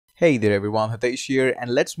Hey there everyone, Hitesh here,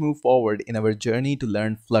 and let's move forward in our journey to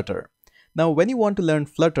learn Flutter. Now when you want to learn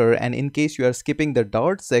Flutter, and in case you are skipping the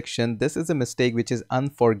Dart section, this is a mistake which is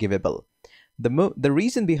unforgivable. The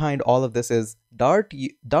reason behind all of this is Dart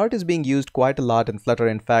is being used quite a lot in Flutter.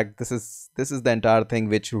 In fact, this is the entire thing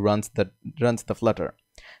which runs the Flutter.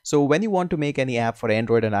 So when you want to make any app for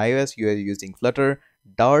Android and iOS, you are using Flutter.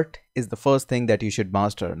 Dart is the first thing that you should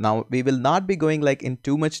master. Now we will not be going like in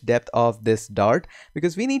too much depth of this Dart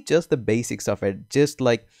because we need just the basics of it, just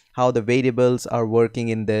like how the variables are working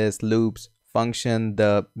in this, loops, function,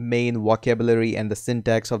 the main vocabulary and the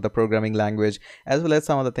syntax of the programming language, as well as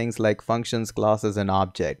some of the things like functions, classes, and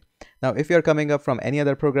object. Now if you're coming up from any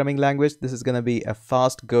other programming language, this is going to be a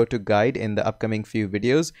fast go-to guide in the upcoming few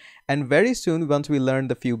videos, and very soon once we learn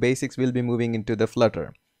the few basics, we'll be moving into the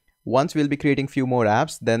Flutter. Once we'll be creating few more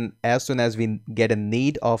apps, then as soon as we get a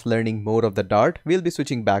need of learning more of the Dart, we'll be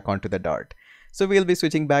switching back onto the Dart. So we'll be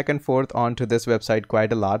switching back and forth onto this website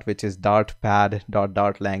quite a lot, which is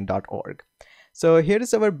dartpad.dartlang.org. So here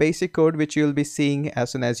is our basic code which you'll be seeing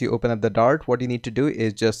as soon as you open up the Dart. What you need to do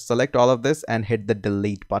is just select all of this and hit the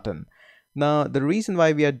delete button. Now the reason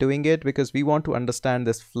why we are doing it, because we want to understand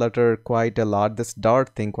this Flutter quite a lot, this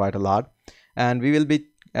Dart thing quite a lot, and we will be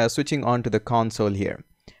switching on to the console here.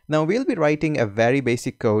 Now we'll be writing a very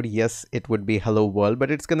basic code. Yes, it would be hello world,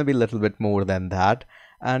 but it's going to be a little bit more than that.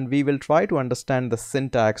 And we will try to understand the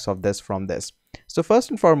syntax of this from this. So first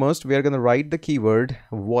and foremost, we are going to write the keyword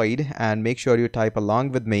void and make sure you type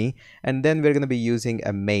along with me. And then we're going to be using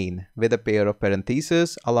a main with a pair of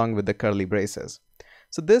parentheses along with the curly braces.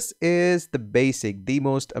 So this is the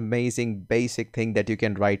most amazing basic thing that you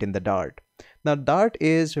can write in the Dart. Now Dart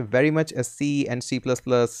is very much a C and C++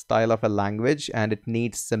 style of a language, and it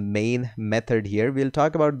needs a main method here. We'll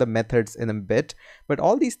talk about the methods in a bit, but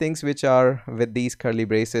all these things which are with these curly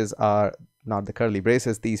braces are not the curly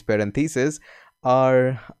braces, these parentheses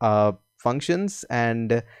are functions,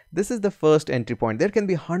 and this is the first entry point. There can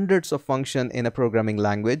be hundreds of functions in a programming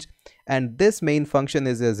language, and this main function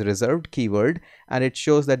is a reserved keyword, and it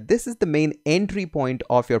shows that this is the main entry point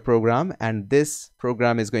of your program, and this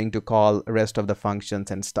program is going to call rest of the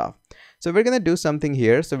functions and stuff. So we're going to do something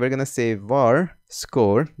here. So we're going to say var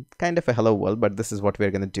score, kind of a hello world, but this is what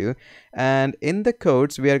we're going to do. And in the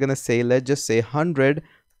codes we are going to say, let's just say 100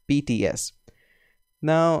 PTS.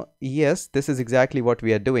 Now yes, this is exactly what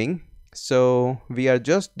we are doing. So we are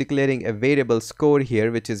just declaring a variable score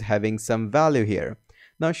here which is having some value here.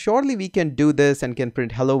 Now surely we can do this and can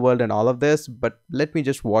print hello world and all of this, but let me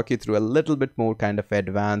just walk you through a little bit more kind of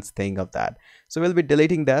advanced thing of that. So we'll be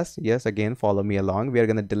deleting this. Yes, again, follow me along. We are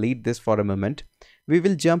going to delete this for a moment. We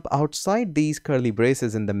will jump outside these curly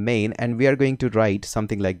braces in the main, and we are going to write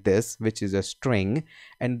something like this, which is a string,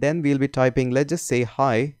 and then we'll be typing, let's just say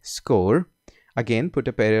hi score. Again, put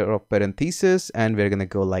a pair of parentheses, and we're going to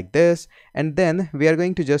go like this, and then we are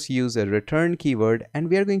going to just use a return keyword, and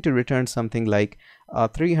we are going to return something like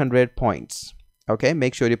 300 points. Okay,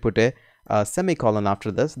 make sure you put a semicolon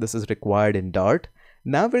after this. This is required in Dart.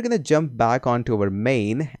 Now we're going to jump back onto our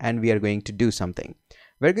main, and we are going to do something.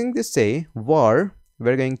 We're going to say var,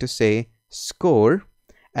 we're going to say score,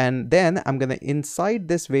 and then I'm going to inside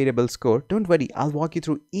this variable score. Don't worry, I'll walk you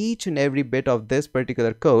through each and every bit of this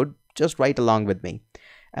particular code. Just write along with me,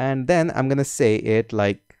 and then I'm gonna say it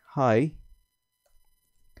like hi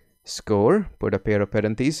score, put a pair of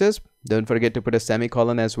parentheses, don't forget to put a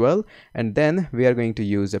semicolon as well, and then we are going to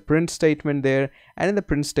use a print statement there, and in the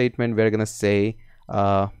print statement we're gonna say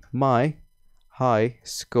my hi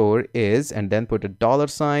score is, and then put a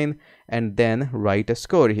 $sign and then write a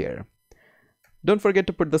score here. Don't forget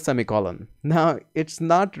to put the semicolon. Now it's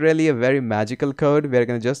not really a very magical code. We're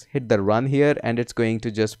going to just hit the run here, and it's going to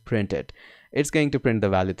just print it. It's going to print the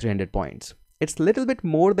value 300 points. It's a little bit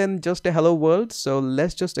more than just a hello world. So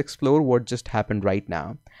let's just explore what just happened right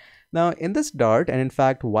now. Now in this Dart, and in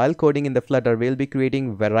fact while coding in the Flutter, we'll be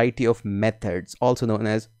creating variety of methods, also known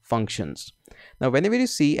as functions. Now whenever you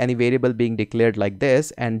see any variable being declared like this,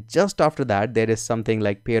 and just after that there is something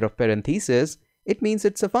like pair of parentheses, it means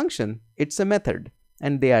it's a function, it's a method,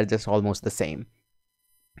 and they are just almost the same.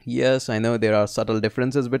 Yes, I know there are subtle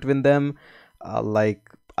differences between them. Like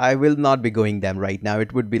I will not be going them right now.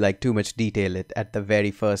 It would be like too much detail at the very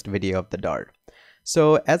first video of the Dart.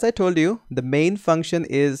 So as I told you, the main function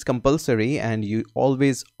is compulsory, and you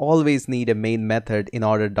always need a main method in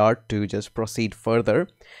order Dart to just proceed further.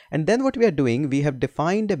 And then what we are doing, we have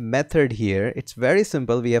defined a method here. It's very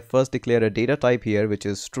simple. We have first declared a data type here, which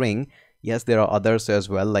is string. Yes, there are others as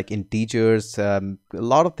well, like integers, a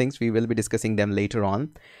lot of things. We will be discussing them later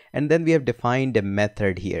on. And then we have defined a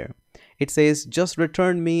method here. it says just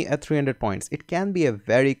return me a 300 points. It can be a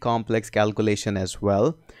very complex calculation as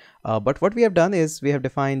well. But what we have done is we have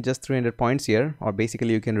defined just 300 points here, or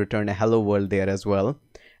basically you can return a hello world there as well.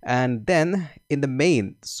 And then in the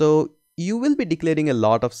main, so you will be declaring a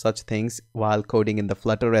lot of such things while coding in the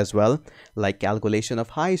Flutter as well, like calculation of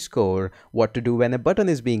high score, what to do when a button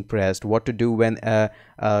is being pressed, what to do when a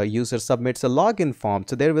user submits a login form.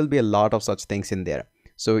 So there will be a lot of such things in there.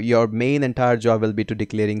 So your main entire job will be to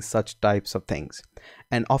declaring such types of things.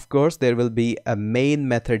 And of course, there will be a main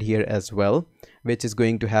method here as well, which is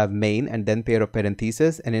going to have main and then pair of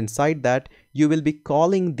parentheses. And inside that, you will be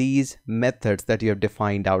calling these methods that you have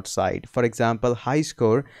defined outside. For example, high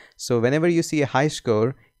score. So whenever you see a high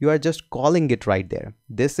score, you are just calling it right there.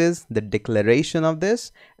 This is the declaration of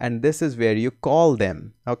this, and this is where you call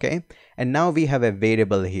them. Okay. And now we have a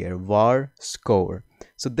variable here, var score.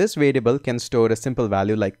 So this variable can store a simple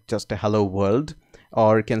value like just a hello world,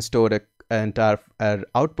 or can store an entire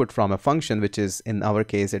output from a function, which is in our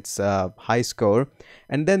case it's high score.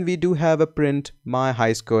 And then we do have a print my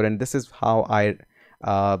high score, and this is how I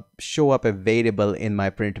show up a variable in my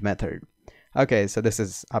print method. Okay, so this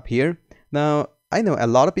is up here. Now I know a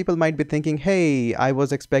lot of people might be thinking, hey, I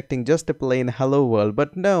was expecting just a plain hello world,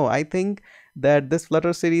 but no, I think that this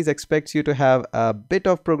Flutter series expects you to have a bit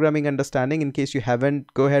of programming understanding. In case you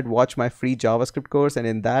haven't, go ahead, watch my free JavaScript course, and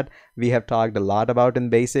in that we have talked a lot about in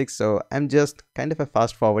basics. So I'm just kind of a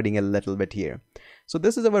fast forwarding a little bit here. So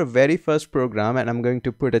this is our very first program, and I'm going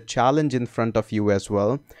to put a challenge in front of you as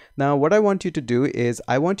well. Now what I want you to do is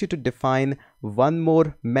I want you to define one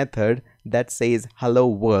more method that says hello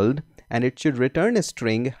world, and it should return a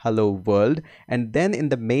string hello world. And then in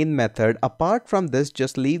the main method, apart from this,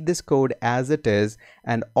 just leave this code as it is,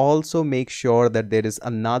 and also make sure that there is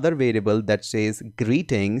another variable that says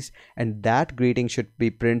greetings, and that greeting should be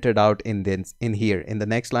printed out in here. In the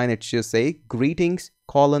next line, it should say greetings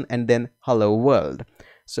colon and then hello world.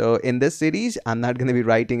 So in this series, I'm not going to be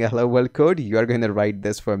writing a hello world code. You are going to write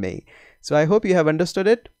this for me. So I hope you have understood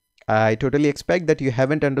it. I totally expect that you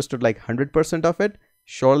haven't understood like 100% of it.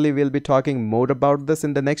 Surely we'll be talking more about this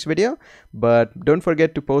in the next video, but don't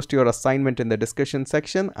forget to post your assignment in the discussion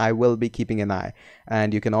section. I will be keeping an eye,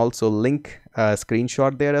 and you can also link a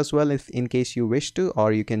screenshot there as well if in case you wish to,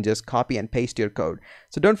 or you can just copy and paste your code.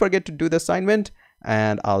 So don't forget to do the assignment,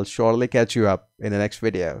 and I'll surely catch you up in the next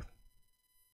video.